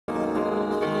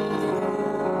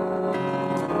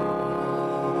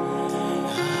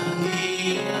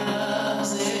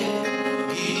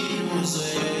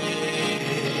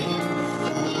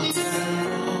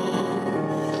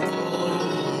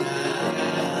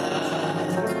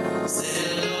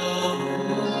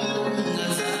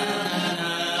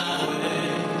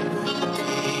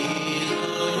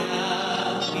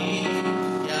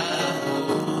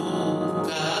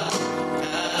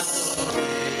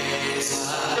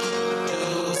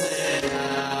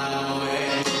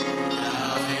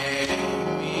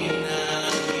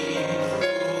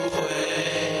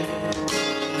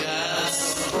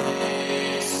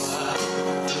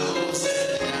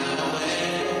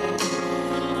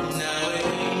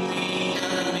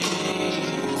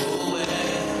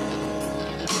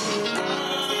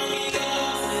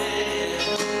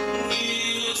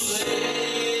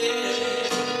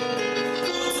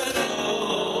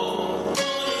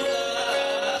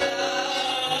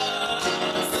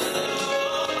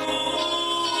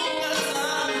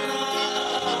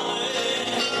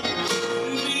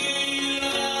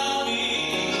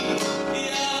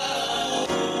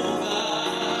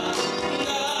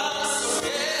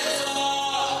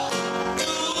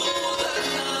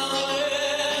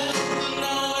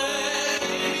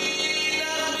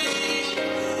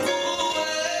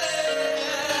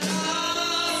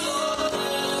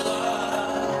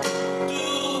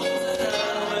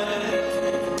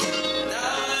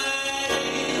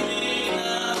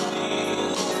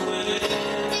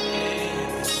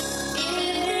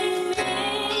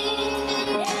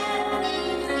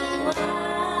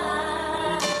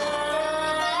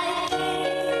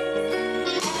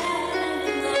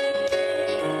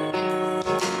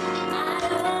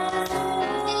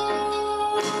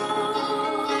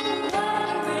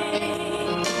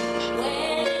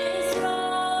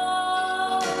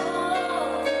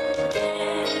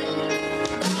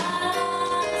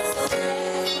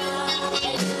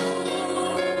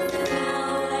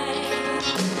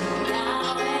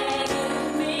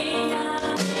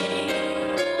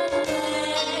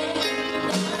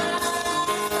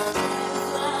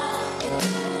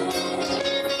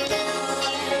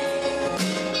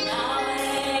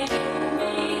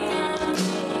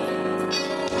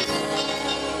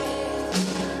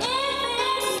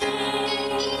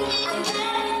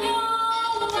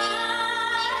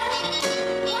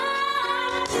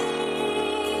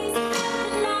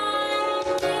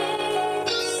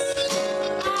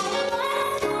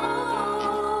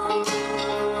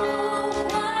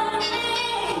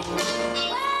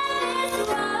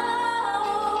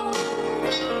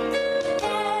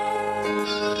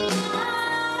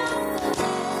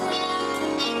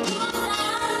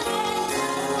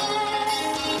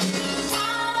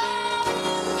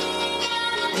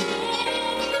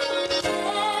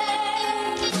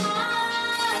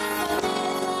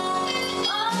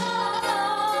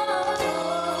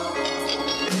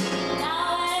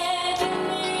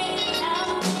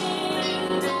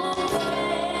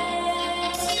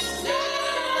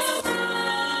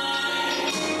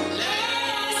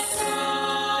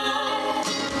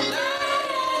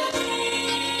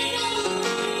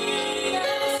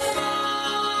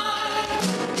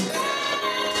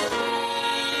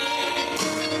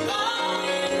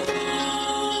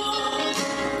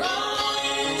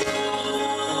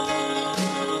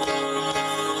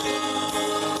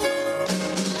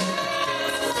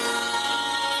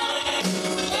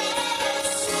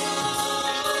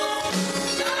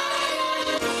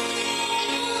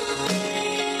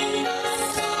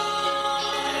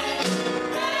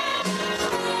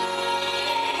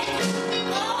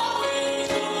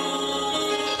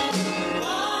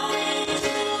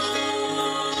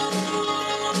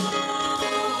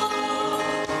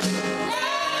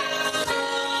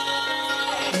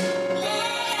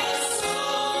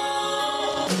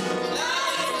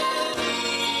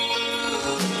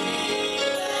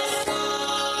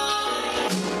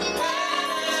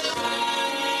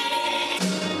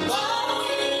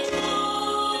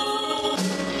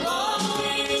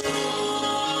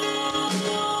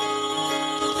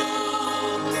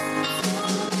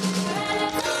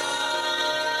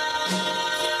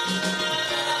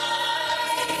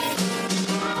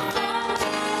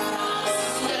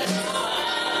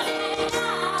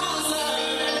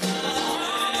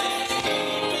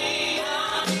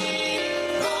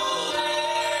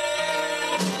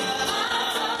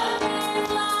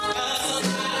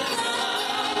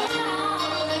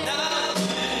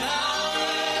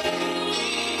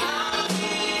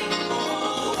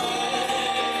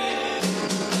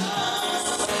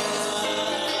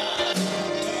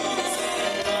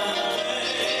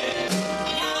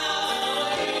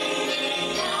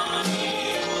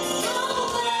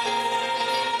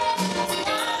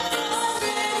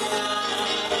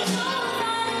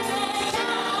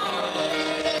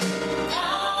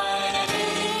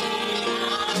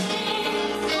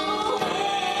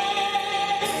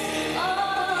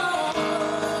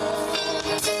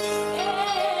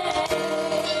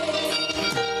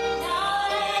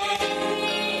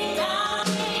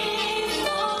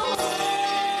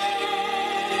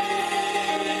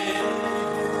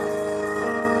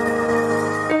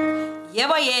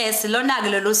Yebo yes lona ke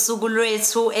lolu suku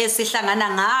lwethu esihlangana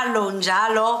ngalo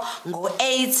njalo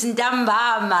ngo8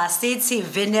 ntambama sithi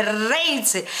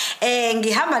Venerate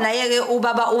ngihamba naye ke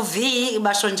ubaba uV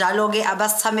basho njalo ke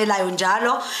abasithamelayo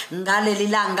njalo ngaleli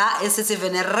langa esithi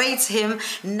Venerate him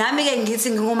nami ke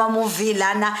ngithi ngingumama uV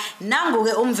lana nangu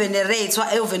ke umvenerator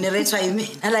uvenerator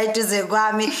yimina la eduze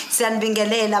kwami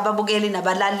siyanibingelela ababukeli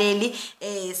nabalaleli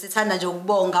sithanda nje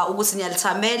ukubonga ukuthi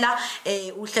niyalithamela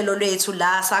uhlelo lwethu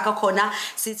la sakho khona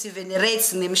sithi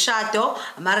Venerate nemshado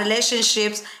ama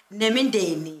relationships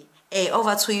nemindeni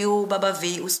over to you baba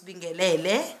V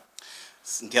usibingelele.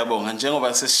 Ngiyabonga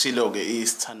njengoba sesishilo ke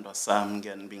isithandwa sami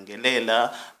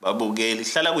ngiyanibingelela babukeli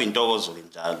hlala kuyintokozo ke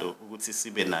njalo ukuthi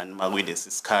sibe nani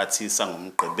makulesi sikhathi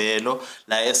sangomgqibelo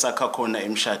la esakha khona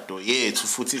emshado yethu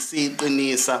futhi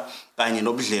siqinisa kanye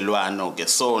nobudlelwano ke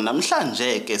so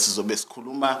namhlanje ke sizobe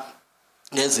sikhuluma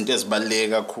ngezinto ezibaluleke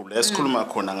kakhulu esikhuluma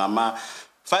khona ngama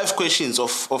 5 questions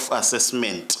of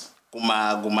assessment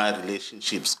kuma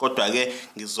relationships kodwa ke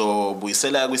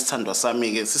ngizobuyisela kwisithandwa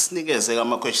sami ke sisinikeze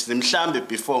ama questions mhlambe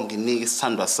before nginike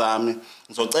isithandwa sami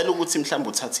ngizocela ukuthi mhlambe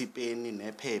uthathe ipeni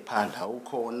nephepha la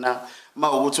ukhona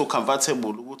mawukuthi ucomfortable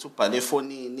ukuthi ubhale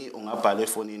efonini ungabhala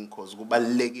efonini because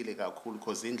kubalekile kakhulu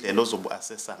because indlela ozobu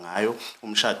assessa ngayo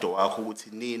umshado wakho ukuthi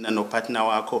nina no partner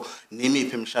wakho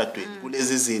nimiphi emshadweni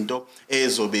kulezi zinto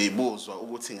ezobe ibuzwa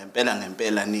ukuthi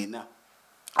ngempela nina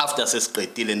after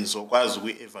sesiqedile nizokwazi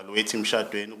ukievaluate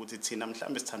imshadweni ukuthi thina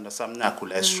mhlambe sithanda sami nakho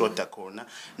la esishoda khona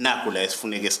nakho la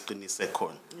esifuneke siqinise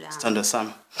khona sithanda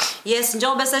sami yes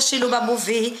njengoba seshilo baba uV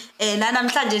la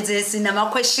namhlanje nje sinama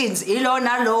questions ilo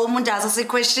nalo umuntu asase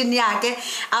question yakhe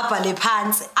abhale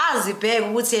phansi azibheke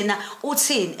ukuthi yena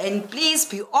uthini and please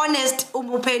be honest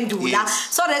uma uphendula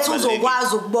so that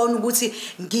uzokwazi ukubona ukuthi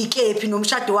ngikephi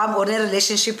nomshado wami or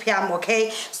relationship yami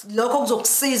okay lokho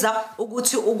kuzokusiza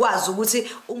ukuthi ukwazi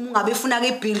ukuthi uma ungabe ufuna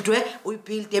ke buildwe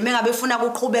uyibuild emengabe ufuna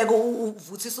ukuqhubeka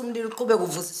uvuthisa umlilo uqhubeka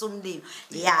uvuthisa umlilo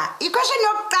yeah iquestion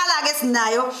yokuqala ke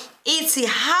sinayo ithi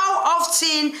how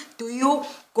often do you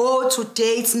go to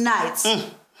date nights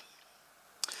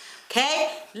okay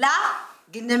la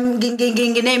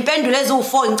nginempendulo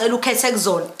eziwu4 ngicela ukhethe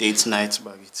kuzona date nights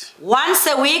bakithi once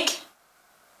a week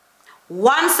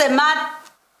once a month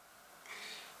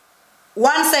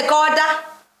once a quarter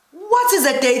what is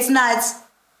a date night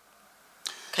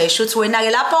okay shuthi wena ke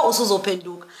lapho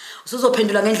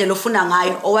usuzophendula ngendlela ofuna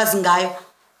ngayo owazi ngayo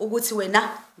ukuthi wena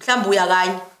mhlamba uya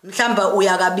kanye mhlamba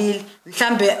uya kabili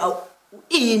mhlambe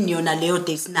ini yona leyo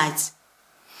date night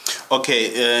okay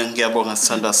ngiyabonga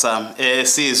sithandwa sami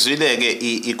sizwile ke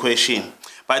i-question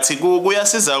but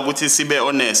kuyasiza ukuthi sibe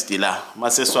honest la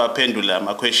mase siwaphendula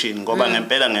ama question ngoba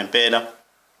ngempela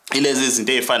ilezi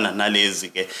izinto ezifana nalezi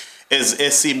ke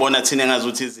esibona thina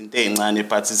ngazuthi izinto ezincane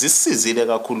but zisizile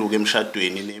kakhulu ke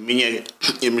emshadweni neminye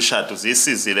imishado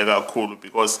zisizile kakhulu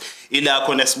because ila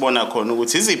khona sibona khona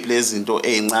ukuthi iziphi lezi zinto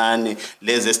ezincane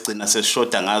lezi esigcina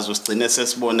sesishoda ngazo sigcine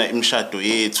sesibona imishado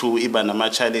yethu iba nama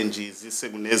challenges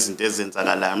sekunezinto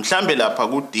ezenzakalayo mhlambe lapha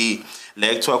ku D la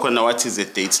ekuthiwa khona what is a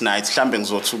date night mhlambe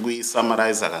ngizothi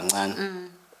ukuyisummarize kancane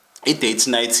I date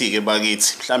night ke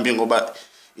bakithi mhlambe ngoba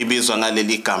ibizwa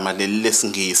ngaleli gama leli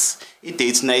lesingisi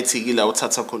I-date night kila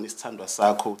uthatha khona isithandwa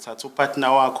sakho uthatha upartner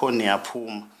wakho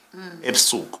niyaphuma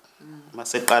ebusuku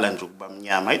maseqala nje ukuba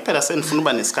mnyama iphela senifuna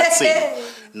uba nesikhathi senu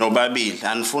nobabili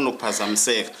anifuna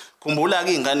ukuphazamiseka khumbula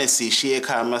ke ingane sishiye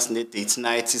ekhaya masine date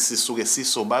night sisuke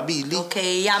sisobabili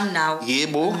okay yam now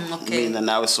yebo mina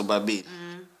nawe sobabili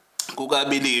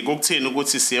kukabili kukuthini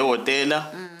ukuthi siye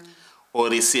hotela or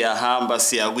siyahamba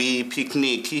siya kwi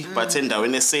picnic but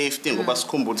endaweni esafety ngoba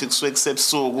sikhumbula ukuthi kusuke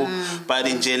kusebusuku but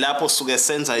nje lapho suke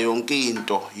senza yonke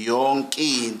into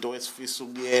esifisa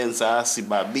ukuyenza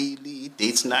sibabili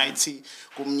date night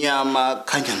kumnyama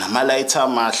khanya nama light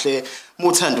amahle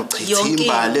muthanda uchitha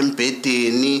imbali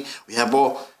embedeni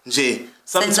uyabo nje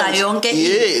sometimes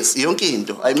yes yonke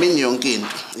into I mean yonke into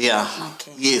yeah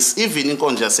okay. Yes even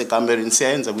inkonja seCameroon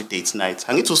siyenza kwi date night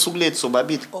angithi usuku lethu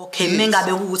sobabili okay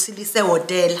mengabe ukuthi lise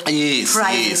hotel yes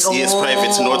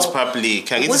private not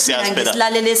public angithi siyaphela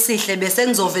ngisilalele sihle bese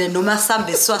ngizovela noma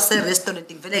sambe siwa se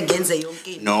restaurant ngivele ngenze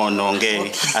yonke into no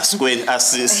ngeke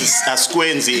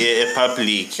asikwenzi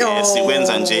public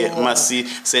sikwenza nje masi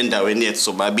sendaweni yethu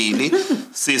sobabili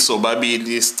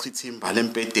sisobabili sichitha imbali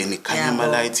embedeni khanya ama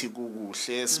light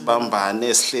kuhle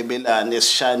sibambane sihlebelane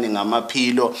sishane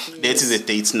ngamaphilo that is a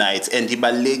date night and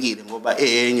ibalekile ngoba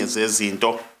enye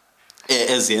zezinto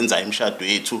eziyenza imshado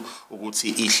yethu ukuthi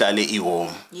ihlale iwarm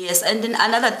yes and then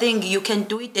another thing you can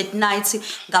do it at night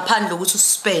ngaphandle ukuthi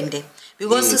uspende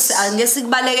because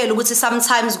ngesikubalekela ukuthi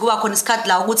sometimes kuba khona isikhathi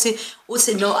la ukuthi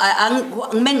uthi no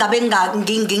ngabe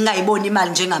ngingayiboni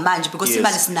imali njengamanje because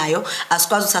imali sinayo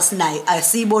asikwazi ukuthi asinayo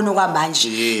asiyiboni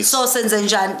okwamanje so senze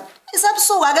njani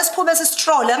isabusuku ake siphume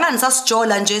sistroll angani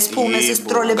sasijola nje siphume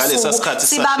sistroll ebusuku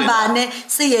sibambane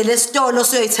siye lesitolo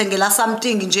siyoyithengela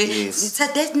something nje ithe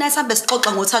date night hambe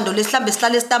sixoxa ngothando lesihlambe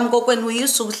sihlale esitamkokweni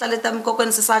uyisuku sihlale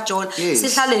esitamkokweni sisajola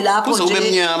sihlale lapho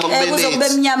nje kuzokube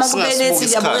emnyama kube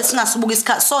lethi yabo singasubuka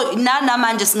isikhathi so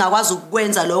namanje singakwazi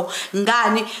ukwenza lokho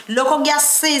ngani lokho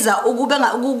kuyasiza ukube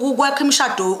ukwakha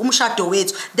umshado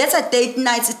wethu that's a date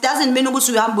night it doesn't mean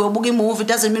ukuthi uhambe uyobuka imovie it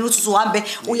doesn't mean ukuthi uhambe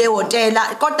uye hotela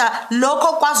kodwa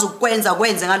lokho kwazi ukwenza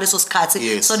kwenze ngaleso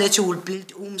sikhathi so that you will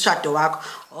build umshado wakho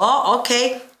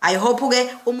okay I hope ke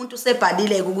umuntu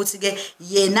usebhalile ukuthi ke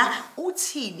yena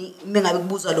uthini mengabe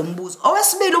kubuzwa lo mbuzo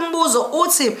owesibili umbuzo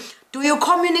uthi do you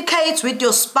communicate with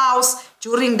your spouse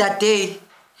during that day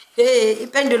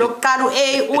ipendulo lokuqala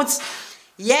uthi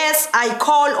yes I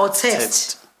call or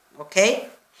text okay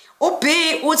uB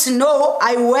uthi no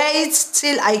I wait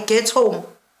till I get home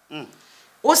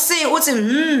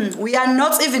uthi we are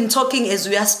not even talking as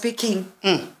we are speaking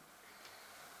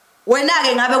wena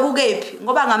ke ngabe kukephi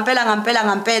ngoba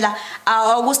ngampela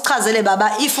akusichazele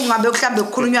baba if ungabe mhlambe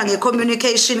ukukhulunywa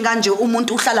ngecommunication kanje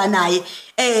umuntu uhlala naye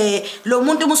lo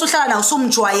muntu usuhlala naye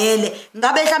usumjwayele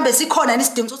ngabe mhlambe sikhona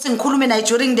isidingo sokuthi ngikhulume naye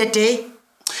during the day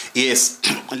yes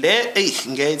le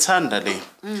ngiyayithanda le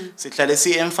sihlale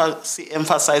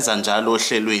si-emphasize njalo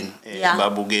ohlelweni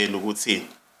babukela ukuthi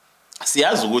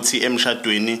siyazi ukuthi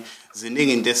emshadweni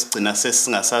ziningi into esigcina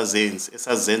sesingasazenzi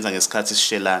esazenza ngesikhathi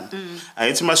sishelana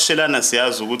ayithi masishelana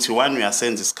siyazi ukuthi one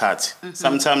uyasenza isikhathi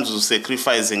sometimes you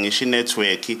sacrifice ngisho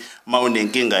network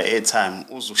mawunenkinga airtime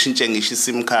uzushintshe ngisho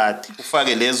sim card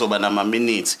ufake lezo bana ama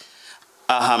minutes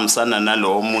ahambisana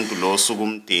nalowo muntu lo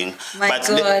sukumdinga but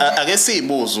ake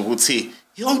siyibuza ukuthi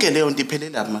yonke leyo nto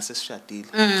iphelela mase sishadile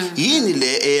yini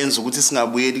le eyenza ukuthi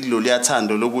singabuyeli kulolu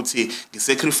yathando lokuthi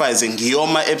ngisacrifice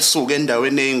ngiyoma ebusuku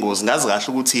endaweni eyingozi ngazi kahle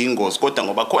ukuthi ingozi kodwa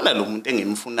ngoba khona lo muntu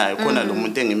engimfunayo khona lo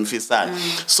muntu engimfisayo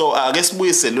so ake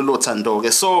sibuyise lelo thando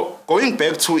ke so going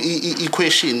back to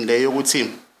equation leyo ukuthi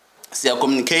siya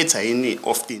communicate yini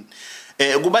often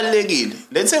kubalekile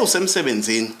let's say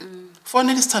usemsebenzini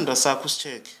fonela isithando sakho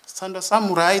usicheck isithando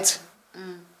sami right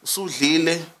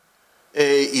usudlile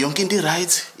yonke into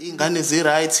right ingane zi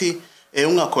right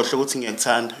ungakhohle ukuthi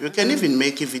ngiyakuthanda you can even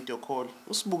make a video call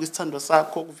usibuka isithando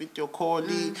sakho ku video call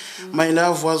my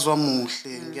love wazwa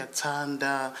muhle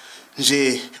ngiyakuthanda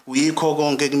nje uyikho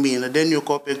konke kumina then you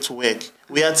go back to work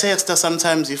we are text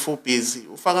sometimes if you busy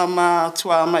ufaka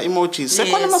ama emojis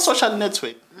sekhona ama social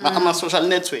network ama social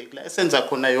network la esenza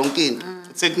khona yonke into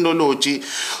technology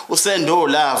usendo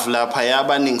love lapha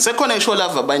yabaningi sekhona isho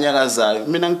love abanyakazayo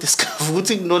mina ngidiscover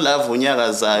ukuthi kuno love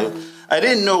onyakazayo I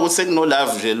didn't know ukuthi kuno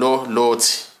love nje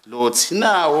lothi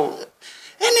now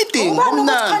anything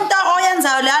kumnandi ukhanta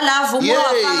oyenzayo la love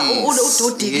umwafaka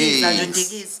ududikiza nje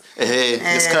udikiza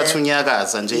isikhathi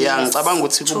unyakaza nje ngicabanga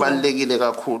ukuthi kubalekile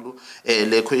kakhulu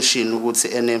le question ukuthi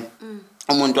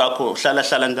umuntu wakho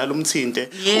hlala njalo umthinte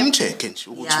umcheck nje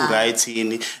ukuthi uright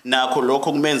yini nakho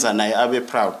lokho kumenza naye abe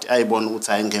proud ayibona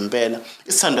ukuthi hayi ngempela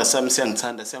isithando sami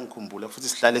siyangithanda siyangikhumbula futhi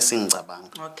sihlale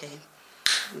singicabanga okay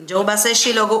njengoba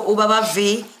seshilo ubaba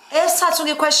V esithathu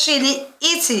ke question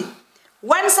ithi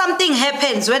when something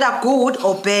happens whether good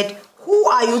or bad who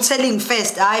are you telling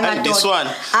first hayi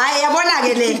madoda hayi yabona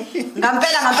ke le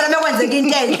ngampela mekwenzeka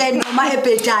into enhle noma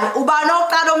ebhedayo uba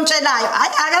noqala omtshelayo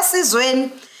akasizweni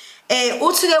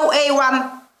uthi ke uA wami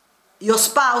your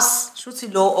spouse shuthi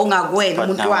lo ongakwena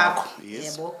umuntu wakho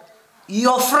yebo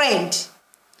your friend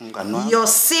your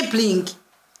sibling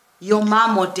your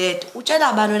mom or dad utshela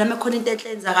abantu wena mekhona into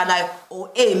enhle enzakalayo o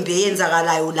embe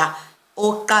yenzakalayo la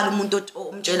oqala umuntu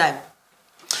omtshelayo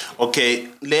okay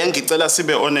le ngicela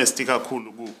sibe honest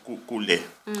kakhulu kule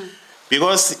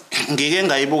because ngike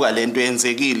ngayibuka lento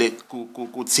yenzekile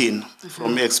kuthina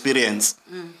from experience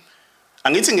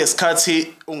angithi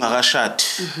ngesikhathi ungakashadi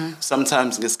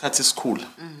sometimes ngesikhathi isikhula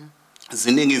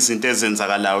ziningi izinto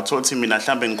ezenzakalayo uthothi mina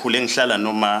mhlambe ngikhule ngihlala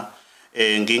noma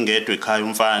ngingedwa ekhaya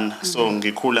umfana so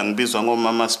ngikhula ngibizwa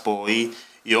ngomama's boy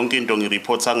yonke into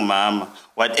ngireporta kumama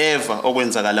whatever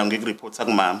okwenzakala ngikureporta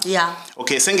kumama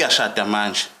okay sengiyashada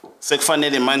manje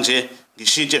sekufanele manje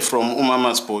ngishintshe from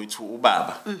umama's boy to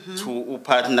ubaba to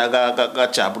upartner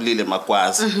kaJabulile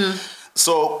Magwaza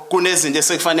so kunezinto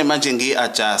esekufanele manje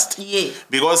ngiadjust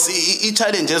because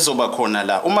i-challenge ezoba khona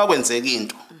la uma kwenzeka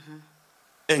into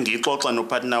engixoxa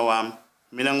nopartner wami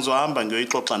mina ngizohamba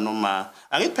ngiyoyixoxa noma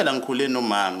angithi phela ngikhule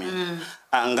nomami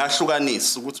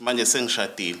angahlukanisa ukuthi manje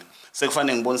sengishadile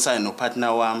sekufanele ngibonisane nopartner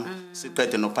wami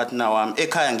siqede nopartner wami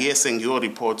ekhaya ngiye sengiyo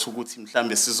report ukuthi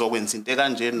mhlambe sizokwenza into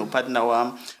kanje nopartner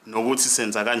wami nokuthi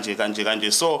senza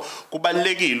kanje so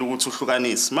kubalekile ukuthi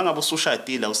uhlukanise mangabe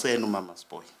usushadile useyena umama's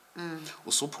boy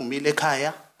usuphumile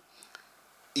ekhaya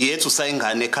yethu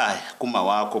sayingane ekhaya kuma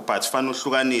wakho but fanele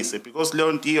uhlukanise because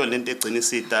leyo nto iyo lento egcina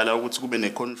isidala ukuthi kube ne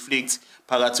conflict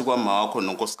phakathi kwama wakho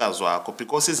nonkosikazi wakho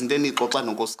because izinto enixoxa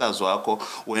nonkosikazi wakho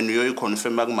wena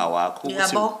uyoyiconfirma kuma wakho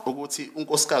ukuthi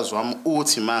unkosikazi wami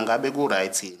uthi mangabe ku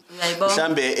right yini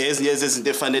mhlambe ezinye zezinto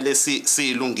efanele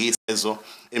silungise ezo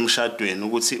emshadweni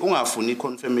ukuthi ungafuni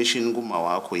iconfirmation kuma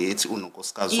wakho yethi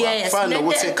unonkosikazi wakho fana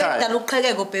ukuthi ekhaya dala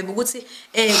uqhekeko bebe ukuthi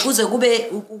kuze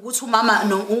kube ukuthi umama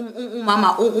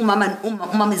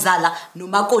izala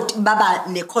nomakoti baba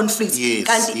ne conflict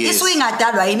kanti isuke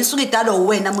ingadalwa yini isuke idalwa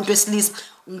wena umuntu wesilisa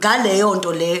ngaleyo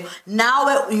nto leyo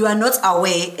nawe you are not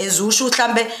aware ezusho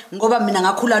mhlambe ngoba mina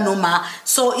ngakhula noma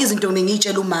so izinto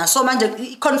ngingitshela uma so manje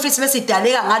iconflict bese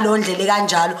idaleka ngalondlele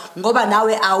kanjalo ngoba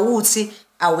nawe awuthi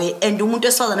awe and umuntu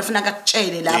wesifazane ufuna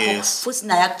akutshele lapho futhi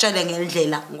naye akutshele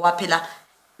ngendlela ngoba phela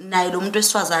naye lo muntu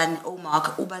wesifazane uma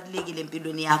wakhe ubalekile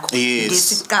empilweni yakho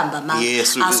ngesiqamba manje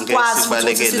asikwazi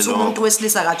ukuthi umuntu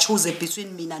wesilisa ka choose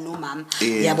between mina nomama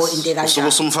yabo into kanjalo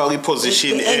usumfaka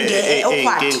iposition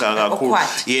enkinga kakhulu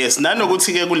yes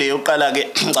nanokuthi ke kuleyo qala ke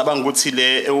ngicabanga ukuthi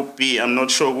le UB I'm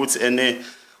not sure ukuthi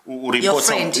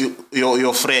report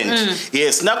your friend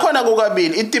yes nakhona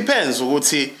kokabili it depends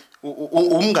ukuthi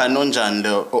umngane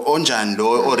onjani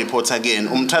lo o report again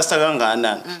umthusta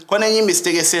kangakanani khona enye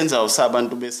mistake esenza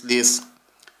usabantu besilisa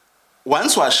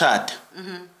once washada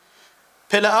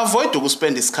phela avoid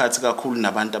ukuspend isikhathi kakhulu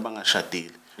nabantu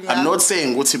abangashadile I'm not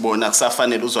saying ukuthi bona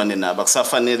kusafanele uzwane nabo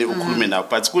kusafanele ukhulume nabo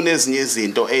but kunezinye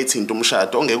izinto ethinta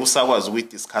umshado ongeke usakwazi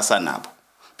ukudiscussa nabo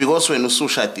because wena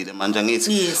usushadile manje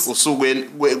ngithi usuke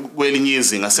kwelinye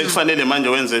izinga sekufanele manje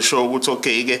wenze sure ukuthi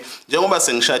okay ke njengoba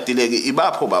sengishadile ke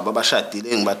ibapho baba abashadile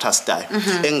engibathustayo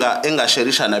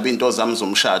engasherisha nabinto zami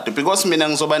zomshado because mina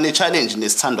ngizoba ne challenge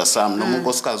nesithandwa sami noma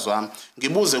unkosikazi wami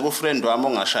ngibuze ku friend wami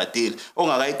ongashadile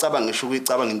ongakayicabanga ngisho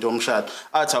ukuyicabanga into yomshado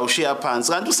athi awushiya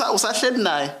phansi kanti usahleli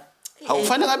naye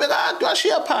awufanele ngabe kade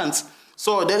washiya phansi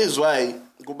so that is why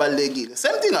kubalekile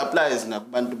same thing applies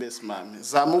nakubantu besimame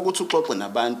zama ukuthi uxoxe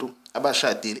nabantu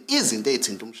abashadile izinto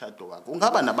ezithinta umshado wakho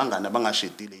ungaba nabangani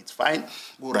abangashadile it's fine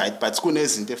ku right but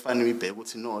kunezinto efanele uyibheke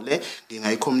ukuthi no le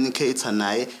ngingayicommunicate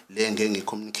naye le ngeke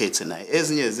ngicommunicate naye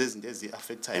ezinye zezinto ezi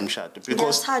affecta imshado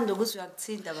because uyathanda ukuthi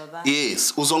uyakuthinta baba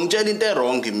yes uzongitshela into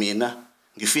errong mina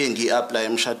ngifike ngiapply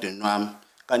emshadweni wami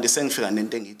kanti sengifika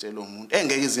nento engitshela umuntu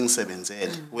engeke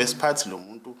izingisebenzele wesiphathi lo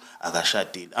muntu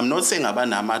akashadile I'm not saying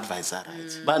abanama advisor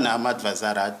right banama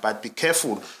advisor right but be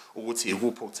careful ukuthi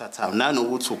ikuphi ukuthatha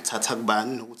nanokuthi ukuthatha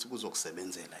kubani nokuthi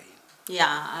kuzokusebenzela yini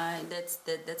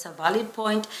that's a valid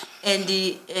point and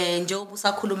njengoba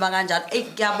usakhuluma kanjalo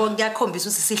ngiyabona ngiyakhombisa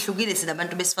ukuthi sihlukile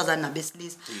sinabantu besifazana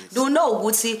nabesilisa do know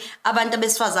ukuthi abantu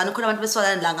besifazana khona abantu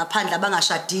besifazana la ngaphandle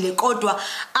abangashadile kodwa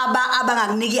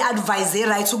abangakuniki advice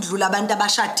right ukudlula abantu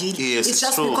abashadile it's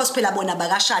just because phela bona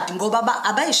bakashadi ngoba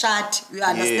abayishadi you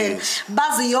understand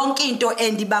bazi yonke into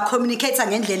and ba communicate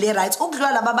ngendlela right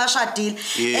ukudlula laba abashadile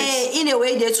in a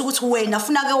way that ukuthi wena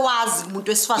ufuna ke wazi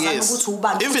umuntu wesifazana ukuthi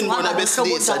ubani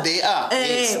besilisa they are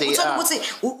they are ukuthi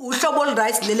uhlobo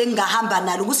right lele ngahamba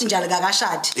nalo ukuthi njalo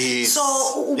kakashadi so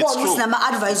ubona ukuthi nama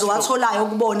advice watholayo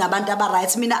ukubona abantu aba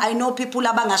right mina I know people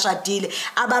abangashadile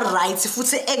aba right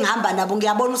futhi engihamba nabo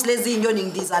ngiyabona ukuthi lezi inyoni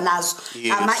ngidiza nazo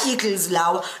ama eagles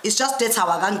lawo it's just that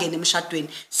awakangena emshadweni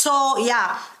so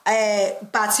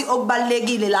but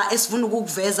okubalekile la esifuna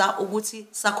ukuveza ukuthi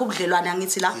sakho ubudlelwane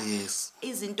ngithi la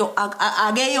izinto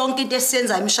ake yonke into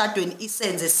esiyenza emshadweni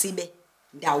isenze sibe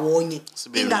ndawonye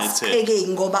ingasiqhekeki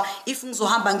ngoba if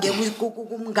ngizohamba ngeke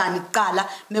kumngani kuqala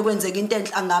mekwenzeka into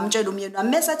enhle angamtshela umyeni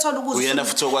wami mase ethola ukuthi uyena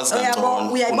futhi okwazi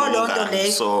kangcono uyayibona lonto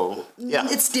leyo so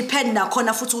it's depend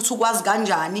nakhona futhi ukuthi ukwazi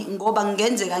kanjani ngoba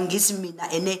ngenzeka ngithi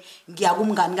mina ene ngiya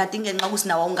kumngani kanti ngenxa ukuthi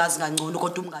nawe ungazi kangcono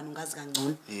kodwa umngani ungazi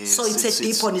kangcono so it's a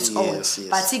deep on its own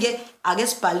but ke ake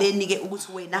sibhaleni ke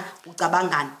ukuthi wena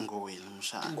ucabangani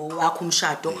ngowakho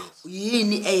umshado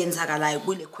yini eyenzakalayo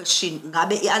kule question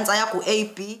ngabe ianswer yakho A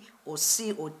B or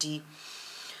C or D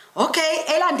okay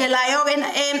elandelayo wena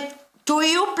do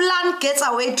you plan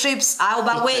getaway trips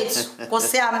awuba wethu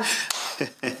nkosiyami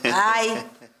hayi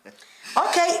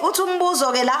okay uthi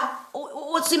umbuzo ke la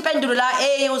uthi impendulo la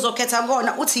A uzokhetha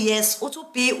kona uthi yes uthi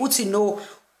B uthi no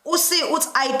uthi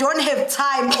I don't have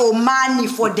time or money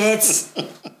for that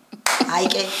Hayi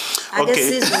ke ake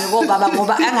sizwe ngobaba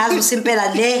ngoba angazi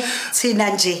usimpela le thina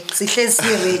nje sihlezi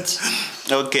ready.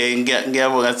 Okay,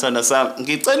 ngiyabonga sithanda sami.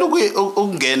 Ngicela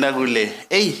ukungena kule.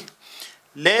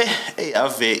 Le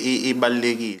ave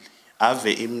ibalekile.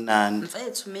 Ave imnandi.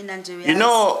 Mfethu mina nje uyazi. You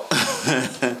know,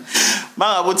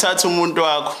 mangabe uthatha umuntu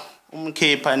wakho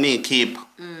umkhipha nikhipha.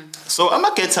 So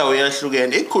ama getaway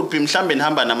yahlukene. It could be mhlambe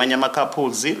nihamba namanye ama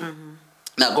couples.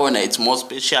 Nakona it's more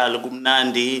special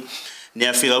kumnandi.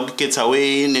 Niyafika ku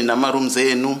getaway nama rooms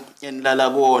enu enilala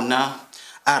kona.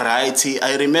 Alright,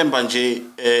 I remember nje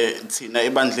thina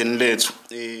ebandleni lethu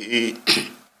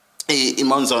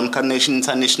Mount Zion Carnation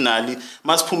International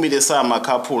masiphumile sama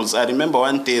couples. I remember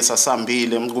one day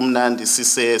sasambile kumnandi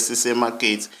sise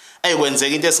market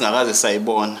ayikwenzeka into esingakaze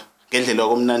sayibona ngendlela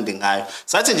komnandi ngayo.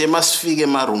 Sathi nje masifike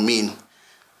emaroomini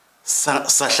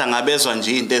sahlangabezwa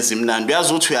nje into ezimnandi.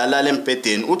 Uyazi uthi uyalala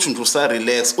embedeni uthi nje usa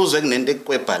relax uzwe kunento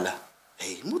ekukwebha la.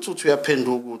 Muthi uthi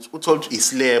uyaphenduka ukuthi uthola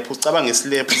islap ucabanga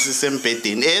islap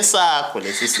sisembedeni esakho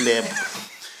lesi slap.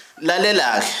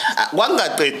 Lalela ke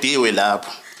kwangaqediwe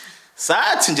lapho.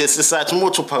 Sathi nje sisathi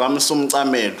umuthi uphakamisa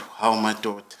umcamelo hawu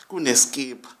madoda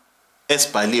kuneskipha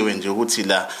esibhaliwe nje ukuthi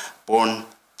la born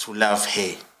to love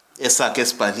her. Esakhe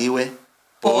esibhaliwe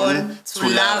born to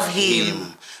love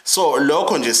him. So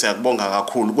lokho nje siyakubonga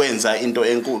kakhulu kwenza into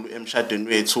enkulu emshadweni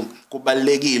wethu.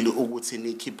 Kubalekile ukuthi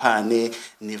nikhiphane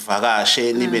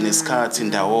nivakashe nibe nesikhathi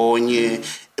ndawonye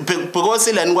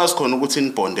because la nikwazi khona ukuthi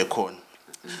nibonde khona.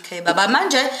 Okay baba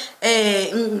manje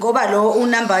ngoba lo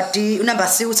unumber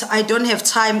C uthi I don't have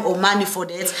time or money for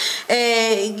that.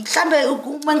 Mhlambe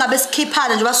uma ngabe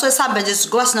sikhiphana nje basuke sihambe nje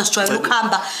ngoba sinasijwayela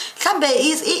ukuhamba. Mhlambe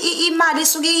imali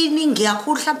isuke iningi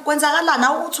kakhulu mhlambe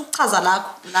kwenzakalana ukuthi ukuchaza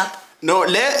lapho. No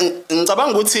le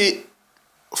ngicabanga ukuthi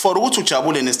for ukuthi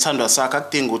ujabule nesithandwa sakhe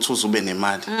akudingi ukuthi uzube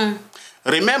nemali.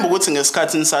 Remember ukuthi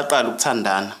ngesikhathi nisaqala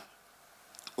ukuthandana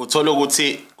uthola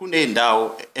ukuthi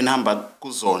kuneyindawo enihamba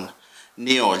kuzona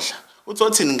niyodla.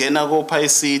 Uthothi ningena ko Pie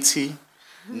City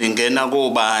ningena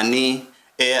kobani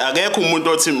akekho umuntu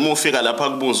othi mufika lapha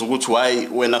kubuza ukuthi why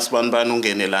wena sibanibani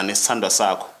ungenelana nesithandwa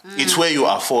sakho. It's where you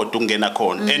afford ukungena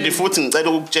khona. And futhi ngicela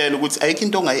ukukutshela ukuthi ayikho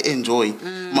into ongayi-enjoy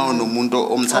uma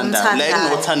unomuntu omthandayo. La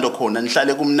ekunothando khona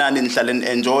nihlale kumnandi nihlale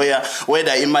enjoya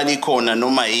whether imali ikhona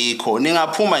noma yikho.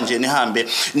 Ningaphuma nje nihambe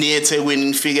niye eThekwini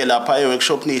nifike lapha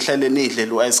e-workshop nihlale nidle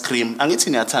lo ice cream. Angithi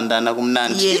niyathandana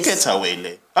kumnandi. Ikhathazo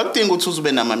le. Akudingi ukuthi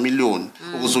uzobe nama-million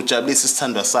ukuze ujabulise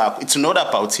isithandwa sakho. It's not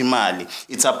about imali.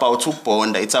 It's about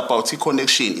ukubonda. It's about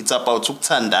i-connection. It's about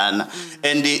ukuthandana.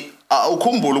 And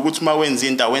ukhumbula ukuthi uma wenza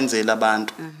into awenzela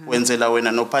abantu. Wenzela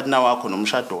wena nopartner wakho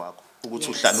nomshado wakho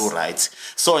ukuthi uhlale right.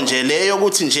 So nje leyo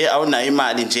ukuthi nje awunayo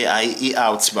imali nje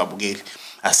i-out babukeli.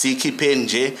 Asikhipheni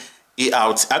nje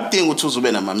i-out. Akudingi ukuthi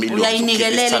uzobe nama-million.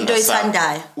 Uyayinikelela into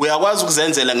oyithandayo. Uyakwazi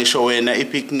ukuzenzela ngisho wena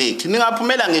i-picnic.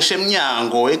 Ningaphumela ngisho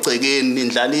eminyango egcekeni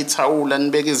nindlala ithawula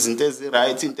nibeke izinto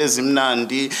ezi-right, into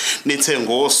ezimnandi,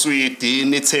 nithenge oswidi,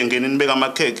 nithenge nibeka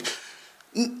amakhekhe.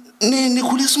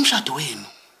 Nikhulisa umshado wenu.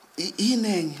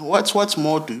 Inenye what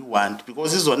more do you want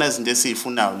because izona izinto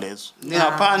esizifunayo lezo.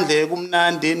 Ningaphandle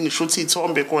kumnandi nishutha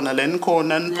ithombe khona la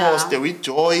nikhona niposte with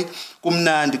joy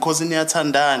kumnandi because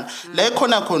niyathandana. La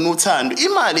khona uthando.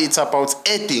 Imali it's about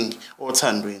adding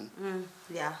othandweni.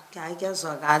 Yeah,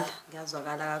 ngiyazwakala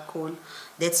kakhulu.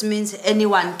 That means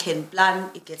anyone can plan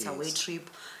a getaway trip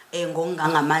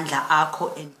ngongangamandla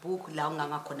akho and book la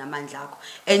ungangakhona amandla akho.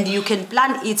 And you can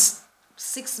plan it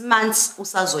 6 months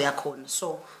usazoya khona.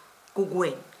 So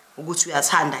kukuwena ukuthi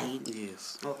uyathanda yini.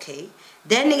 Yes. Okay.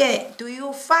 Then again, do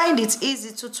you find it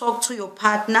easy to talk to your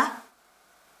partner?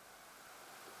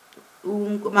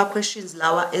 My questions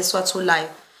lawa eswatholayo.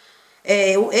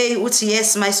 A uthi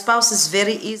yes, my spouse is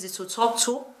very easy to talk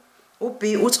to.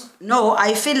 B uthi no,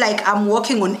 I feel like I'm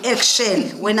walking on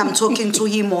eggshell when I'm talking to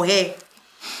him or her.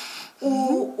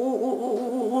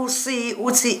 See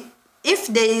uthi if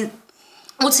they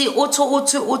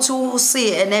uthi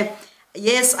see and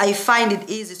yes, I find it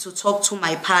easy to talk to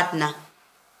my partner.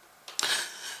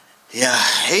 Yeah,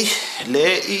 hey,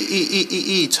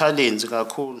 le challenge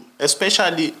kakhulu,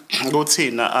 especially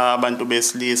kuthina abantu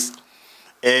besilisa.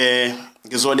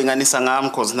 Ngizolinganisa ngami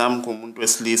because nami ngumuntu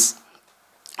wesilisa.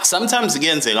 Sometimes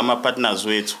kuyenzeka ama partners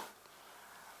wethu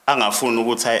angafuni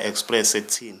ukuthi express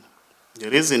ethina. The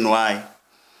reason why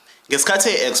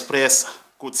ngesikhathi express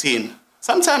kuthina,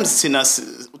 sometimes thina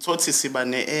uthothi siba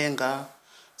ne-anger,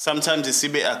 sometimes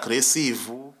sibe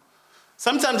aggressive,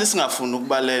 sometimes singafuni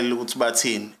ukubalela ukuthi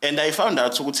bathini. And I found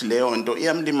out ukuthi leyo nto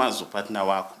iyamlimaza upartner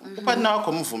wakho. Upartner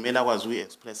wakho mvumela kwazi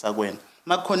uyi-expressa kwena.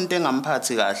 Makukhona into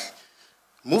engamphathi kahle,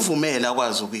 muvumela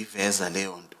kwazi ukuyiveza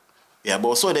leyo nto.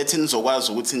 yabo so that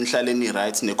nizokwazi ukuthi nihlale ni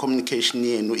right ne communication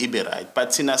yenu ibe right but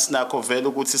thina sinakho vele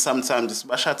ukuthi sometimes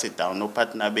siba shut down no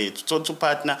partner bethu thothi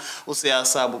upartner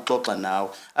useyasaba uxoxa nawe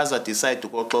aza decide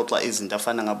ukuxoxa izinto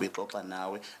afana ngabe ixoxa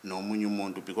nawe nomunye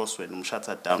umuntu because wena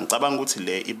umshut down cabanga ukuthi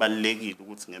le ibalekile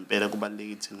ukuthi ngempela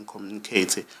kubalekile thina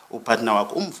communicate upartner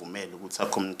wakho umvumele ukuthi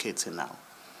acommunicate nawe.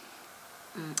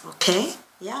 Okay,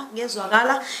 yeah,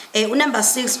 ngezwakala. Number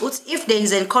 6 uthi if there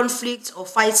is a conflict or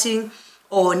fighting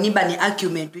or niba ne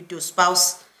argument with your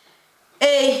spouse,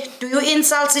 A, do you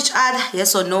insult each other,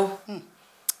 yes or no?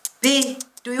 B,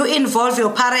 do you involve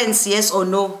your parents, yes or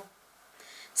no?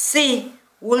 C,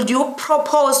 would you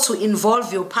propose to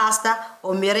involve your pastor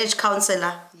or marriage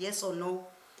counselor, yes or no?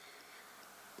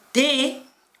 D,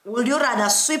 would you rather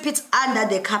sweep it under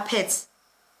the carpet,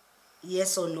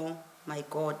 yes or no? My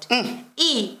God.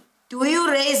 E, do you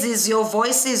raise your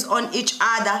voices on each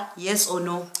other, yes or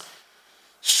no?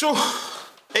 Sure.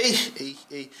 Hey.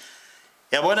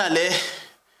 Yabona le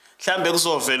mhlambe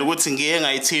kuzovela ukuthi ngiye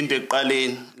ngayithinta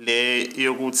eqaleni le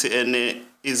yokuthi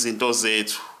izinto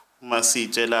zethu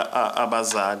masitshela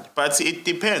abazali but it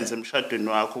depends emshadweni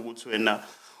wakho ukuthi wena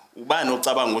ubani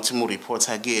ocabanga ukuthi mu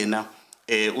reporter kuyena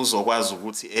uzokwazi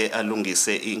ukuthi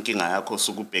alungise inkinga yakho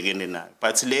sokubhekene nayo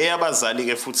but le yabazali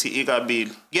ke futhi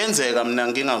ikabili kuyenzeka mina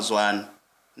ngingazwani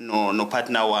no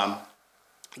partner wami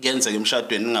kuyenzeka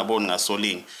emshadweni ngingaboni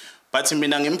ngasolingi but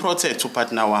mina ngimprotect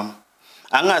upartner wami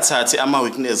angathathi ama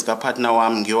weakness ka partner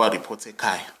wami ngiwa report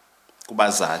ekhaya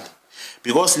kubazali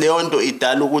because leyo nto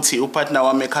idala ukuthi upartner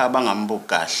wami ekhaya bangambuki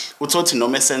kahle uthothi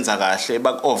noma esenza kahle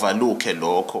baku overlook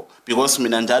lokho because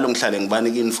mina njalo ngihlale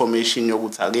ngibanika information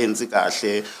yokuthi akenzi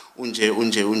kahle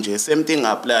unje same thing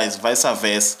applies vice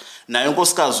versa nayo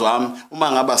unkosikazi wami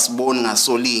uma ngaba siboni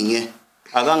ngasolinye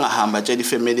akangahamba tshela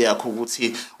ifamily yakho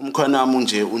ukuthi umkhona wami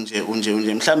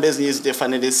unje mhlambe ezinye izinto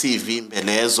efanele sivimbe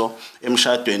lezo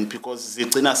emshadweni because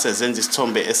zigcina sezenza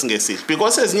isithombe esingesihle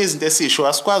because ezinye izinto esisho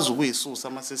asikwazi ukuyisusa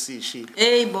mase sishilo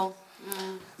yebo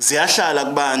ziyahlala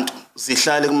kubantu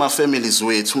zihlale kuma families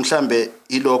wethu mhlambe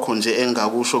ilokho nje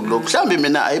engakusho kulokho mhlambe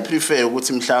mina I prefer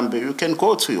ukuthi mhlambe you can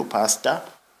go to your pastor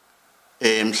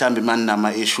mhlambe manje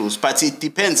nama issues but it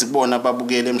depends kubona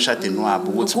ababukele emshadweni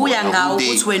wabo ukuthi kuya ngawo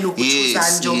ukuthi wena ukuchuza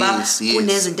njoba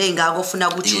kunezinto ezingako ofuna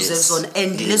ukuchuza zona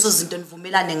and lezo zinto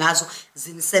nivumelane ngazo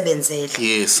zinisebenzele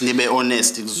yes nibe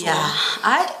honest kuzona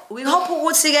yeah we hope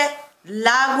ukuthi ke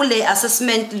la kule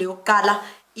assessment leyokuqala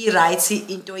right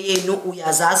into yenu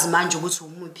uyazazi manje ukuthi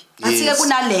umuphi athi ke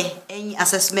kunale enye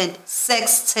assessment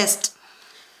sex test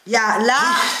ya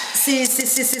la si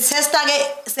testa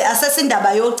ke si assess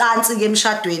indaba yocansi ke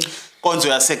emshadweni inkonzo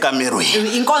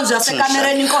yasekamerweni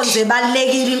inkonzo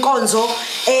ebalekile inkonzo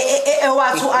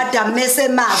ewathi uAdam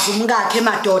mesemazi umkakhe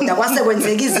emadoda kwase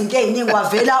kwenzeka izinto eziningi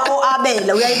wavela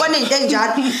oAbela uyayibona into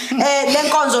enjalo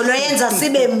lenkonzo lo yenza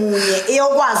sibe munye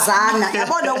eyokwazana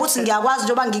yabona ukuthi ngiyakwazi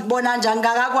njoba ngikubona kanjani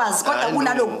ngakakwazi kodwa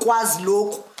kunalokwazi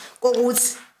lokho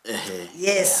kokuthi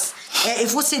yes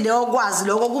ifuthi leyo kwazi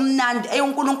lokho kumnandi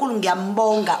uNkulunkulu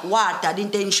ngiyambonga wadala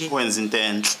into enje wenza into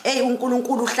enhle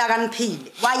uNkulunkulu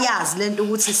uhlakaniphile wayazi lento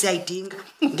ukuthi siyayidinga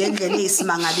ngendlela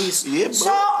eyisimangaliso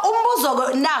so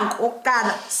umbuzo nanku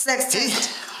oqala sex test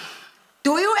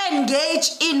do you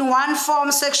engage in one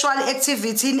form sexual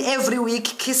activity in every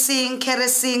week kissing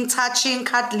caressing touching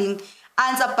cuddling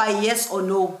answer by yes or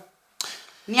no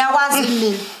niyakwazi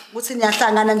mina ukuthi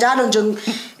niyahlangana njalo nje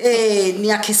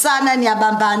niyakhisana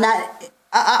niyabambana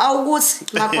awukuthi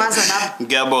Magwaza lapho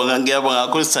ngiyabonga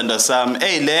kakhulu sithanda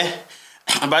sami le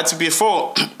but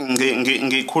before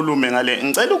ngikhulume ngale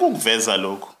ngicela ukuveza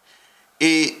lokho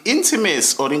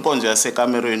intimacy or inkonzo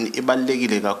yasekamerweni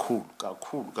ibalekile kakhulu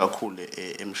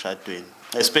emshadweni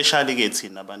especially ke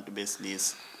thina abantu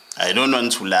besilisa I don't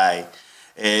want to lie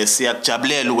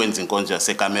siyakujabulela ukwenza inkonzo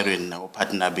yasekamerweni nawo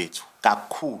partner bethu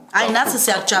kakhulu nathi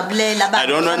siyakujabulela I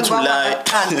don't want to lie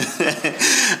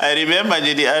I remember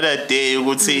nje the other day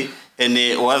ukuthi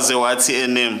waze wathi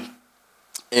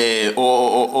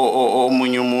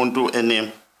omunye umuntu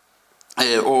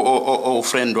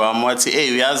friend wami wathi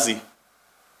uyazi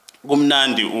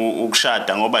kumnandi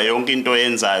ukushada ngoba yonke into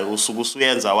oyenzayo usuku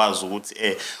usuyenza wazi ukuthi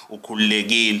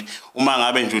ukhululekile uma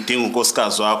ngabe nje udinga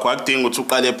unkosikazi wakho akudinga ukuthi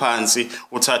uqale phansi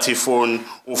uthathe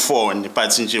ufone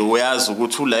but nje uyazi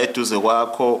ukuthi ula eduze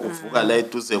kwakho uvuka la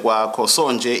eduze kwakho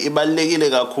so nje ibalekile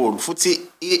kakhulu futhi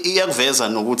iyakuveza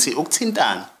nokuthi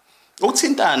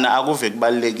ukuthintana akuve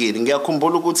kubalekile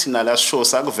ngiyakhumbula ukuthi nala show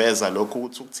sakuveza lokho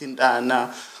ukuthi ukuthintana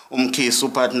umkhisi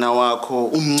upartner wakho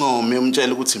umncome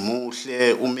umtshela ukuthi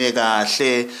muhle ume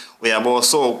kahle uyabo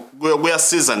so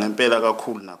kuyasiza ngempela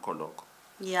kakhulu nakho lokho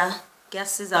yeah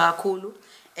kuyasiza kakhulu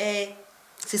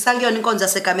Sisakuyona inkonzo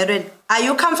yaseGamereni. Are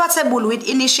you comfortable with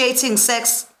initiating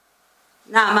sex?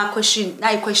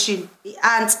 Nayi question.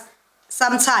 Answer.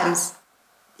 Sometimes.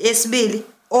 Esibili.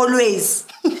 Always.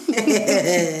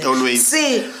 Always.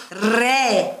 C.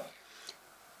 Rare.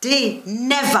 D.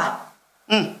 Never.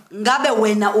 Ngabe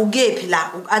wena ukephi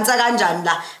la answer kanjani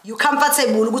la you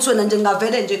comfortable ukuthi wena nje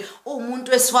ngavele nje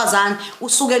umuntu wesifazane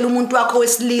usukela umuntu wakho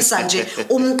wesilisa nje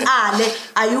umqale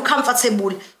are you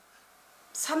comfortable?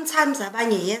 Sometimes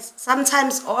abanye yes,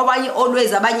 sometimes abanye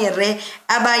always, abanye rare,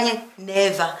 abanye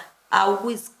never.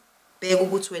 Awukuzibheka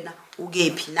ukuthi wena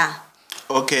ukephi na.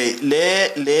 Okay,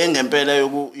 le ngempela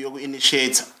yoku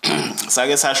initiate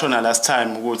sake sashona last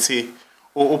time ukuthi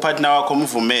upartner wakho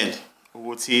umvumele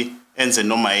ukuthi enze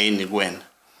noma yini kuwena.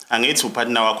 Angithi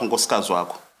upartner wakho unkosikazi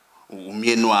wakho,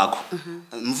 umyeni wakho.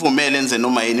 Mvumele enze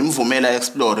noma yini, mvumela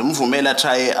explore, mvumela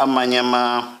try amanye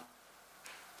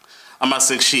ama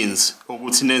sections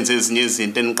ukuthi nenze ezinye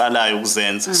izinto eniqalayo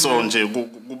ukuzenza. So nje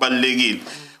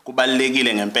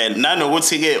kubalekile ngempela.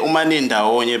 Nanokuthi ke uma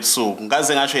nindawonye ebusuku,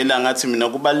 ngaze ngasho ilanga ngathi mina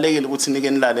kubalekile ukuthi nike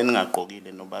nilale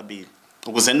ningaqokile nobabili.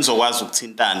 Ukuze nizokwazi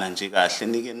ukuthintana nje kahle,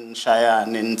 nike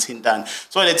nishayane nithintane.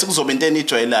 So lethi kuzobe into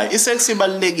enijwayelayo. Isex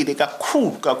ibalekile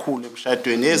kakhulu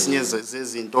emshadweni. Ezinye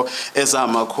zezinto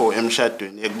ezamakho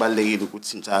emshadweni ekubalekile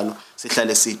ukuthi njalo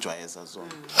sihlale sijwayeza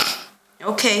zona.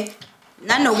 Okay.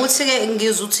 Nanokuthi ke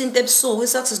ngizwe uthinta ebusuku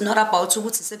isex is not about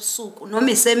ukuthi isebusuku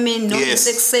noma isemini noma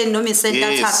isekuseni noma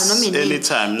isentathathu noma inini.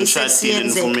 Anytime nishadile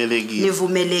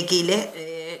nivumelekile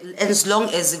as long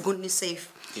as ikuni safe.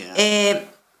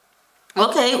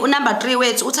 Okay, number 3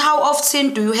 wethu uthi how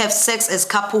often do you have sex as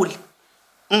couple?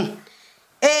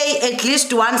 A, at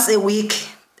least once a week.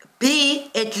 B,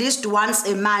 at least once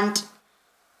a month.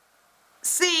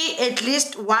 C, at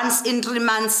least once in 3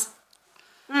 months.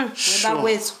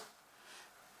 Sure.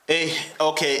 Hey,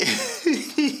 okay.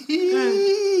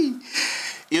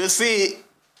 You see,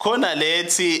 khona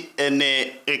lethi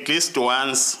at least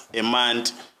once a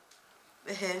month.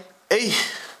 Hey,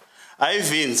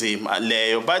 ayivinzima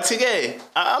leyo, but ke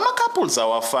ama couples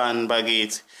awafani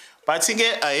bakithi. But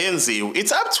ke ayenziwe.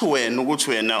 It's up to wena ukuthi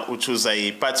wena uchoose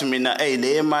yiphi. But mina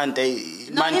le month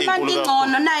Monday inkulu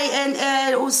kakhulu.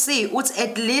 Nayi usi uthi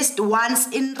at least once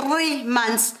in 3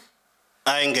 months.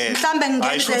 Mhlambe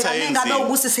ngenzeka nengabe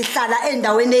ukuthi sihlala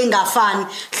endaweni engafani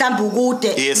mhlambe ukude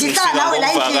ngihlala nawe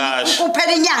la endlini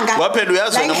kuphela inyanga waphela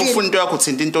uyazi wena umfuna into yakho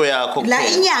uthinta into yakho la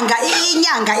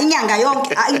inyanga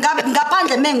yonke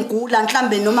ngaphandle mengigula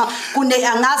mhlambe noma kune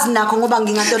angazi nakho ngoba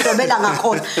ngingatotobela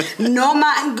ngakhona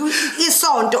noma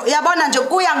isonto yabona nje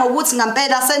kuya ngokuthi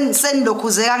ngempela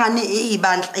senilokhuzeka ngani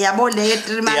ibandla yabo le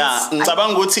 3 months.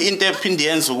 Ngicabanga ukuthi into ephinde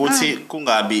yenza ukuthi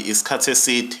kungabi isikhathi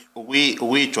eside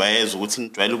ukuyijwayeza ukuthi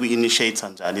nijwayele uku-initiate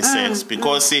njalo i-sex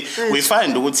because we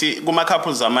find ukuthi kuma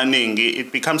couples amaningi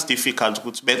it becomes difficult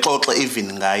ukuthi bexoxe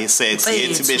even ngayo i-sex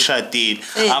yethi beshadile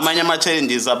amanye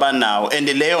ama-challenges abanawo and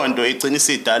leyo nto igcina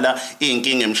isidala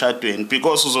iy'nkinga emshadweni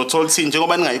because uzothola ukuthi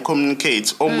njengoba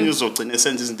ningayi-communicate omunye uzogcina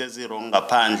esenza izinto ezi-wrong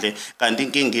ngaphandle kanti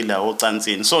inkinga ila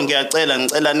ocansini. So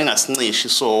ngicela ningasinqishi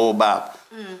so baba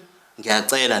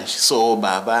ngiyacela nje so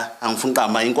baba angifuni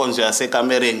qamba inkonzo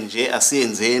yaseKamereni nje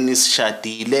asiyenzeni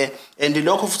sishadile and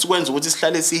lokho futhi kwenza ukuthi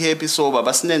sihlale sihappy so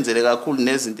baba sinenzele kakhulu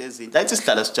nezinto ezinhle ayithi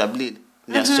sihlala sijabulile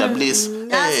niyasijabulisa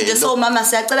nje so mama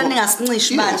siyacela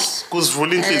ningasinqishi manje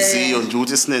kusivula inhliziyo nje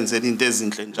ukuthi sinenzele into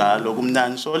ezinhle njalo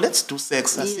kumnandi so let's do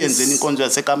sex asiyenzeni inkonzo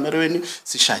yaseKamereni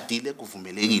sishadile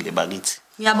kuvumelekile bakithi.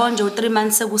 Ngiyabona nje u3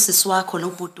 months sekusisi wakho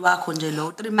nobhuti wakho nje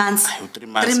lo 3 months.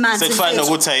 3 months sekufana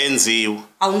ukuthi ayenziwe.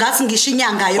 Awungathi ngisho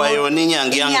inyanga yonke. Kwayona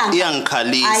inyanga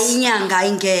iyangikhalisa. Ayi inyanga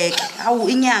ayingeke. Awu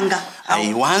inyanga.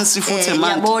 Ayi once futhi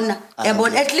emonth.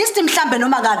 Yabona at least mhlambe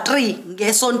noma ka3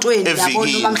 ngesontweni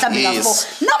yabona noma mhlambe ka4.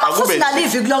 Noma futhi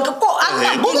ngalivi kulonke ko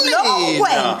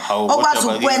akukho okwazi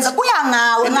ukwenza kuya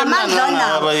ngawe ngamandla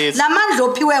nawo. Lamandla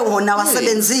ophiwe wona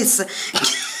wasebenzise.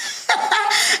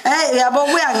 Hey, yabo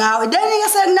kuya ngawe. Then you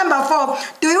say number 4,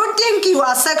 do you think you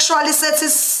are sexually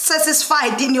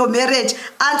satisfied in your marriage?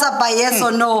 Answer by yes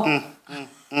or no.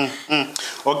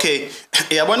 Okay,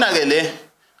 yabona ke le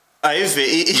ayive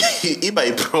iba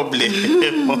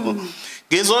iproblem.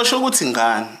 Ngizosho ukuthi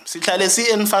ngani sihlale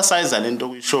si-emphasize lento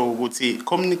kuyisho ukuthi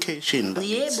communication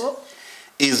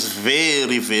is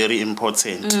very very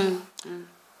important.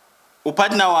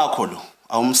 Upartner wakho lo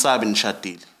awumsabi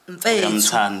nishadile.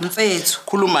 Mfethu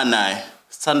khuluma naye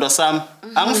sithandwa sami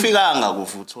angifikanga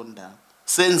kuvutha ondaba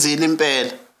senzile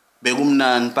impela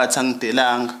bekumnani but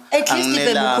angidelanga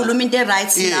anginelanga bekhuluma into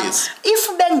right now if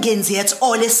bengenzi at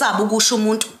all esaba ukusho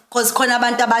umuntu because khona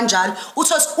abantu abanjalo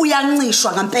uthothi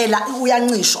uyancishwa ngempela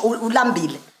uyancishwa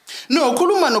ulambile No,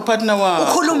 ukhuluma no partner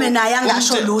wakho. Ukhulume naye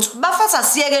angasho lutho. Bafasa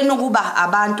siyekeni ukuba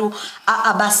abantu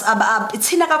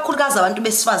thina kakhulukazi abantu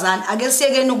besifazane ake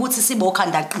siyekeni ukuthi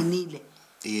sibokhanda aqinile.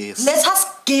 Yes. Let us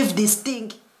give this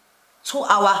thing to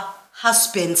our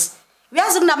husbands.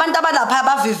 Uyazi kunabantu abalapha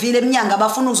abavivile eminyanga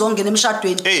abafuna ukuzongena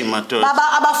emshadweni. Hey madoda.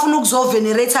 Baba abafuna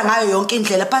ukuzovenerate ngayo yonke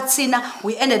indlela but thina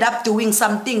we ended up doing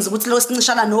some things ukuthi lo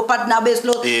sincishana no partner base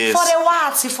lo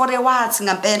for a what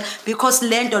ngempela because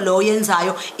lento lo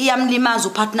yenzayo iyamlimaza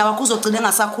upartner wakho uzogcina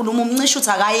engasakhuluma umncisha uthi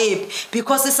akayephi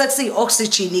because iseksi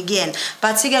oxygen kuyena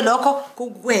but ke lokho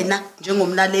kuwena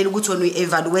njengomlaleli ukuthi wena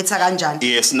uevaluate kanjani.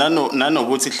 Yes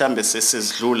nanokuthi mhlambe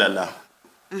sesidlula la.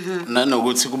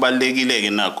 Nanokuthi kubalekile ke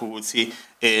nakho ukuthi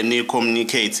ni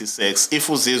communicate sex if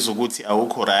uzizwa ukuthi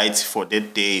awukho right for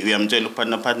that day uyamtshela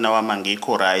upartner wami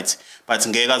ngikho right but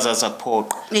ngeke azaza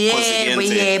kuphoqa because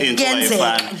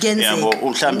yenze yabo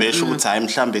mhlambe esho ukuthi hayi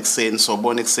mhlambe ekseni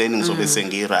sobona ekseni ngizobe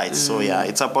sengi right so yeah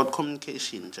it's about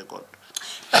communication nje kodwa.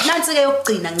 But nansi ke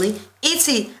yokugcina nci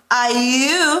ithi are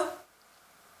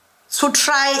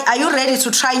you ready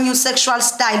to try new sexual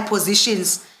style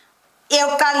positions?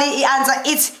 The answer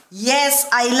is yes,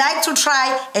 I like to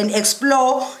try and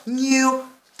explore new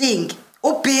thing.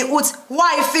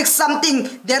 Why fix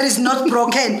something that is not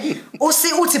broken?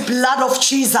 Blood of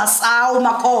Jesus.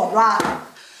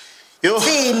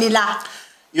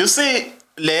 You see,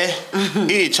 le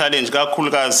challenge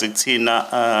kakhulukazi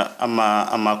kuthina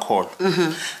ama-call.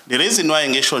 The reason why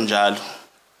ngisho njalo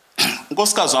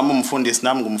unkosikazi wami umfundisi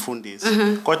nami ngumfundisi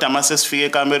kodwa mase sifike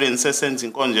ekamereni sesenza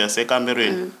inkonzo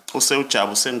yasekamereni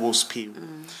usewujabu sengusiphiwe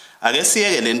ake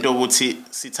siyeke lento ukuthi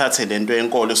sithathe lento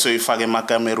enkolo soyifaka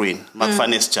emakamerweni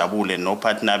makufanele sijabule no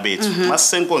partner bethu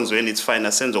masisenkonzweni it's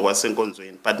fine senzo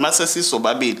kwasenkonzweni but mase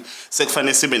sisobabili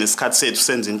sekufanele sibe nesikhathi sethu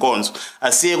senza inkonzo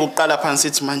asiyeke ukuqala phansi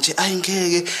sithi manje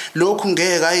ayingeke lokhu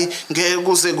ngeke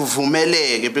kuze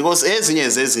kuvumeleke because ezinye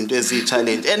zezinto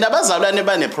eziyi-challenge and abazalwane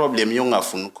bane problem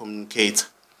yongafuna ucommunicate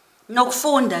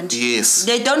nokufunda nje. Yes.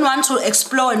 They don't want to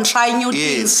explore and try new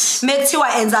things.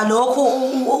 Mekuthiwa enza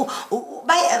lokho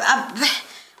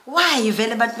why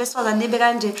vele abantu besifazane nibe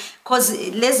kanje because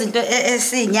lezi zinto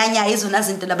esinyanya izona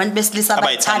zinto labantu besilisa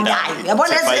abayithandayo.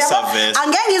 Yabona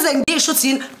angeke ngize ngisho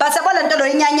uthini but yabona lento lo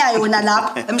inyanyayo wona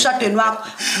lapha emshadweni wakho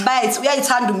bayithi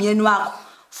uyayithanda umyeni wakho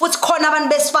futhi khona abantu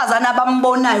besifazane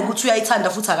abambonayo ukuthi uyayithanda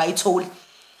futhi akayitholi.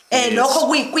 Lokho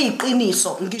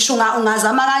kuyiqiniso ngisho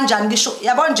ungazama kanjani ngisho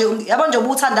yabo nje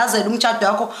ubuthandazela umtshado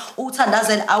wakho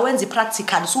uthandazela awenzi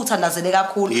practical usuthandazele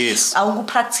kakhulu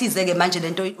awukupractice ke manje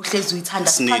lento uhlezi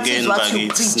uyithanda practice what you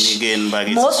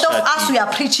preach. Most of us we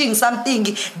are preaching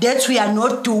something that we are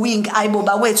not doing. Ayibo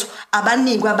bakwethu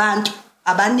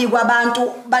abanikwa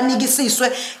abantu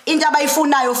banikisiswe into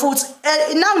abayifunayo futhi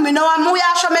nangu mina wami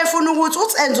uyasho mefuna ukuthi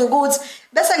uthenze ukuthi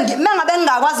bese mangabe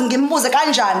ngingakwazi ngimbuze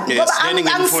kanjani ngoba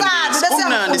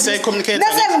angisabi bese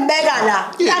ngibeka la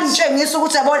kanitshengisa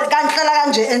ukuthi yabona kanhlela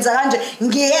kanje enza kanje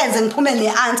ngiyenze ngiphume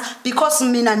neanswer because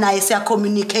mina naye siya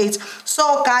communicate.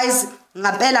 So guys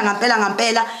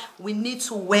ngampela we need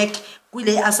to work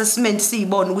kule assessment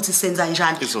siyibona ukuthi senza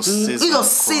njani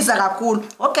izosiza kakhulu.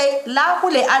 Okay la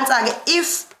kule answer ke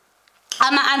if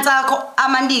ama answer akho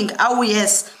amaningi awu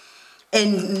yes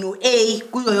and no A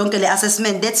kuyo yonke le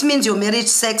assessment that means your marriage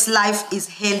sex life is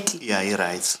healthy. Yeah, you're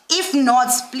right. If not,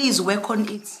 please work on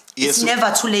it. Yes, it's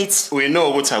never too late. We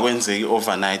know ukuthi akwenzeki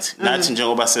overnight. Nathi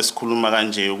njengoba sesikhuluma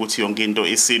kanje ukuthi yonke into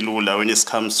isilula when it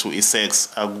comes to sex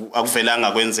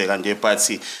akuvelanga kwenzeka nje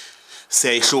but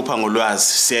siyayihlupha ngolwazi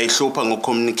siyayihlupha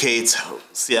ngocommunicate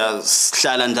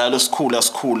siyahlala njalo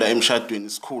sikhula emshadweni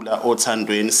sikhula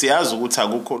othandweni siyazi ukuthi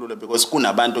akukho lula because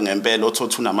kunabantu ngempela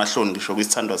othothi unamahloni ngisho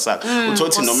kwisithandwa sakhe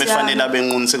uthothi noma efanele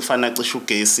abenquni sekufanele acishe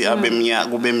ugesi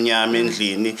kube emnyama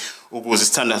endlini ukuze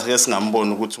isithandwa sakhe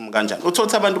singamboni ukuthi umkanjani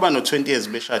uthothi abantu bano 20 years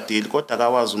beshadile kodwa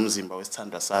akawazi umzimba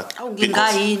wesithandwa sakhe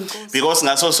because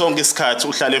ngaso sonke isikhathi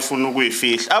uhlale efuna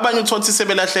ukuyifihla abanye uthothi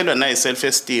sebelahlelwa nayi self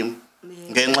esteem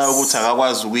ngenxa ukuthi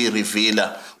akakwazi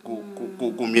ukuyireveala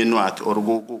kumyeni wakhe or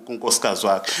kunkosikazi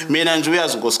wakhe. Mina nje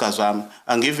uyazi unkosikazi wami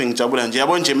angive ngijabula nje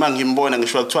yabo nje mangimbona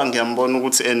ngisho kuthiwa ngiyambona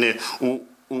ukuthi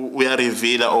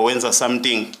uyareveala or wenza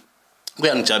something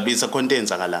kuyangijabulisa konke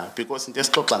enzakala because into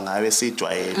esixoxa ngayo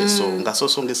esijwayele so ngaso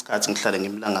sonke isikhathi ngihlale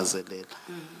ngimlangazelela.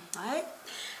 Hayi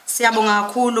siyabonga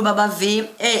kakhulu baba V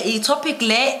I topic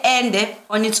le ende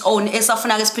on its own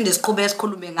esafuna ke siphinde siqhubeke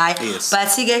sikhulume ngayo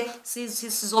but ke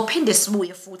sizophinde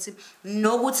sibuye futhi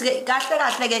nokuthi ke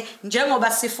kahle ke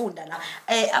njengoba sifunda la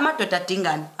amadoda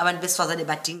adingana abantu besifazane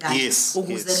badingana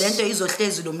ukuze lento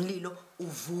izohlezi lomlilo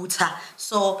uvutha.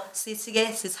 So sithi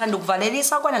ke sithanda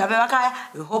ukuvalelisa kona lapha emakhaya.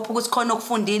 We hope ukuthi khona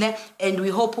ukufundile and we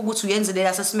hope ukuthi uyenzile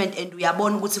assessment and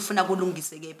uyabona ukuthi ufuna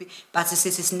kulungise kephi, but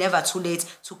it's never too late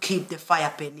to keep the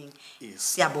fire burning.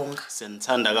 Yes. Siyabonga.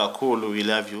 Senthanda kakhulu. We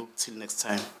love you. Till next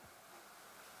time.